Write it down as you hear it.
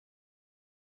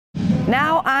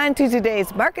Now on to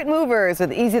today's market movers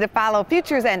with easy to follow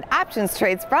futures and options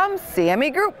trades from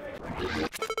CME Group.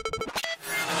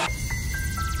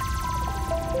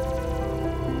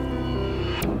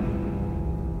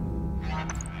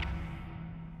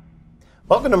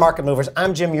 Welcome to Market Movers.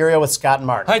 I'm Jim Uriel with Scott and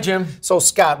Martin. Hi, Jim. So,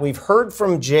 Scott, we've heard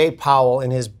from Jay Powell in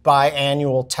his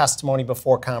biannual testimony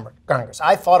before Congress.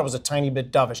 I thought it was a tiny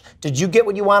bit dovish. Did you get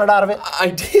what you wanted out of it?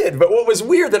 I did, but what was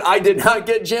weird that I did not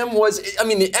get, Jim, was,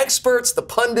 the experts, the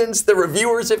pundits, the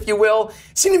reviewers, if you will,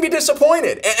 seem to be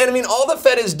disappointed. And all the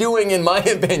Fed is doing, in my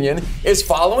opinion, is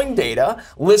following data,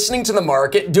 listening to the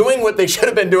market, doing what they should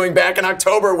have been doing back in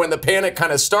October when the panic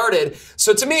kind of started.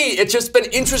 So to me, it's just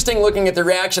been interesting looking at the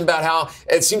reaction about how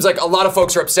it seems like a lot of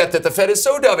folks are upset that the Fed is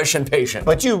so dovish and patient.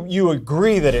 But you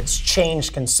agree that it's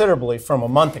changed considerably from a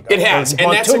month ago. It has, and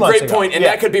that's a great point, and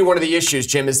that could be one of the issues,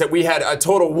 Jim, is that we had a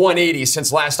total 180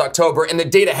 since last October, and the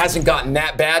data hasn't gotten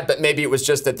that bad, but maybe it was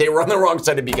just that they were on the wrong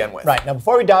side to begin with. Right. Now,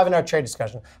 before we dive into our trade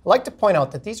discussion, I'd like to point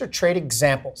out that these are trade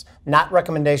examples, not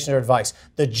recommendations or advice.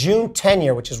 The June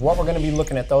 10-year, which is what we're going to be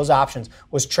looking at, those options,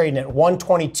 was trading at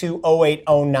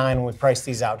 122.0809 when we priced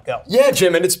these out. Go. Yeah,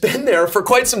 Jim, and it's been there for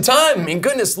quite some time.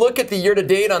 Goodness, look at the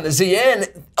year-to-date on the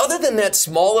ZN. Other than that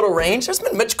small little range, there's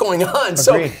been much going on. Agreed.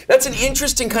 So that's an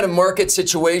interesting kind of market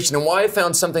situation, and why I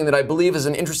found something that I believe is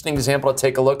an interesting example to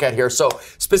take a look at here. So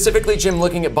specifically, Jim,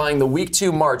 looking at buying the week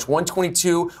 2 March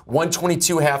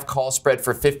 122.5 call spread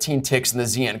for 15 ticks in the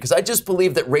ZN, because I just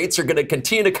believe that rates are going to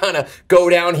continue to kind of go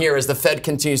down here as the Fed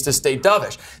continues to stay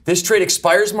dovish. This trade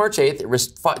expires March 8th. It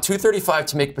risked 235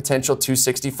 to make potential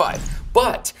 265.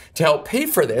 But to help pay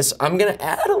for this, I'm going to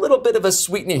add a little bit of a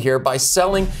sweetener here by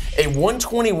selling a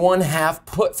 121.5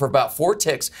 put for about 4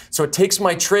 ticks. So it takes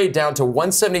my trade down to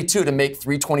 172 to make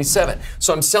 327.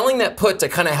 So I'm selling that put to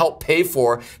kind of help pay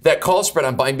for that call spread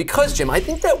I'm buying because, Jim, I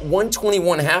think that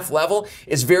 121.5 level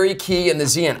is very key in the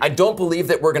ZN. I don't believe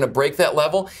that we're going to break that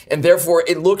level, and therefore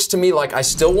it looks to me like I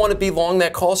still want to be long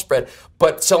that call spread,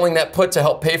 but selling that put to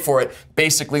help pay for it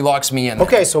basically locks me in there.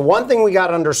 Okay, so one thing we got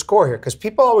to underscore here, because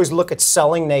people always look at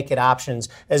selling naked options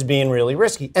as being really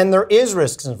risky, and there is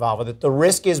risks involved with it. The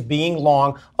risk is being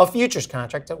long a futures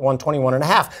contract at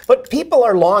 121.5. But people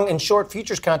are long and short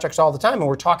futures contracts all the time, and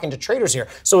we're talking to traders here.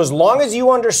 So as long as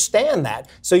you understand that,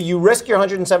 so you risk your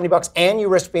 $170 and you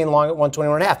risk being long at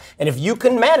 121.5. And if you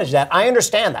can manage that, I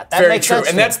understand that. That makes sense.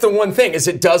 And that's the one thing, is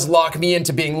it does lock me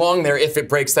into being long there if it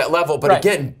breaks that level. But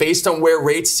again, based on where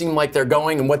rates seem like they're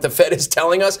going and what the Fed is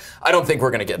telling us, I don't think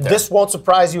we're going to get there. This won't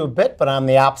surprise you a bit, but I'm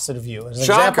the opposite of you. As an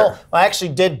example, I actually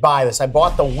did buy this. I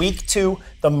bought the week 2,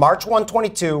 the March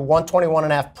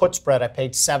 121.5 put spread. I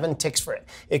paid 7 ticks for it.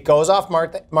 It goes off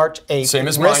March 8th. Same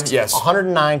as mine, yes.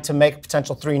 109 to make a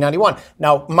potential 391.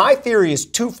 Now, my theory is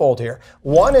twofold here.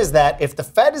 One is that if the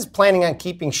Fed is planning on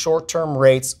keeping short-term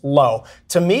rates low,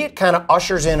 to me it kind of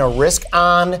ushers in a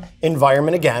risk-on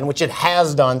environment again, which it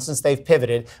has done since they've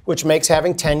pivoted, which makes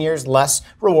having 10 years less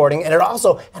rewarding. And it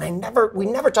also, and we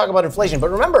never talk about inflation, but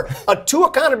remember, a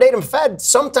 2-account datum Fed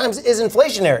sometimes is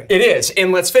inflationary. It is,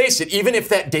 and let's face it, even if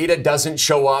that data doesn't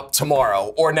show up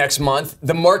tomorrow or next month,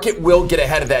 the market will get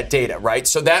ahead of that data, right?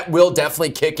 So that will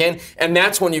definitely kick in, and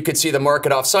that's when you could see the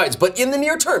market off sides. But in the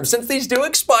near term, since these do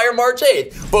expire March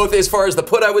 8th, both as far as the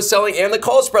put I was selling and the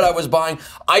call spread I was buying,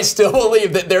 I still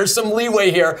believe that there's some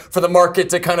leeway here for the market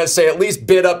to kind of say at least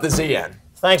bid up the ZN.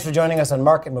 Thanks for joining us on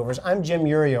Market Movers. I'm Jim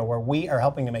Uriel, where we are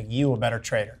helping to make you a better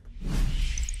trader.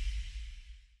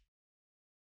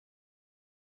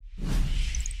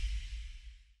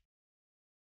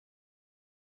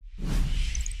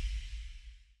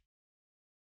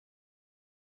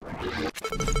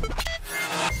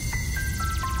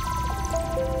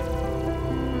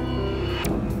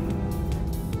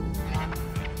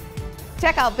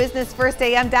 Check out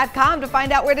businessfirstam.com to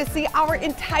find out where to see our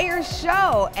entire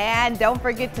show. And don't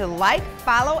forget to like,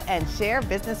 follow, and share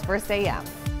Business First AM.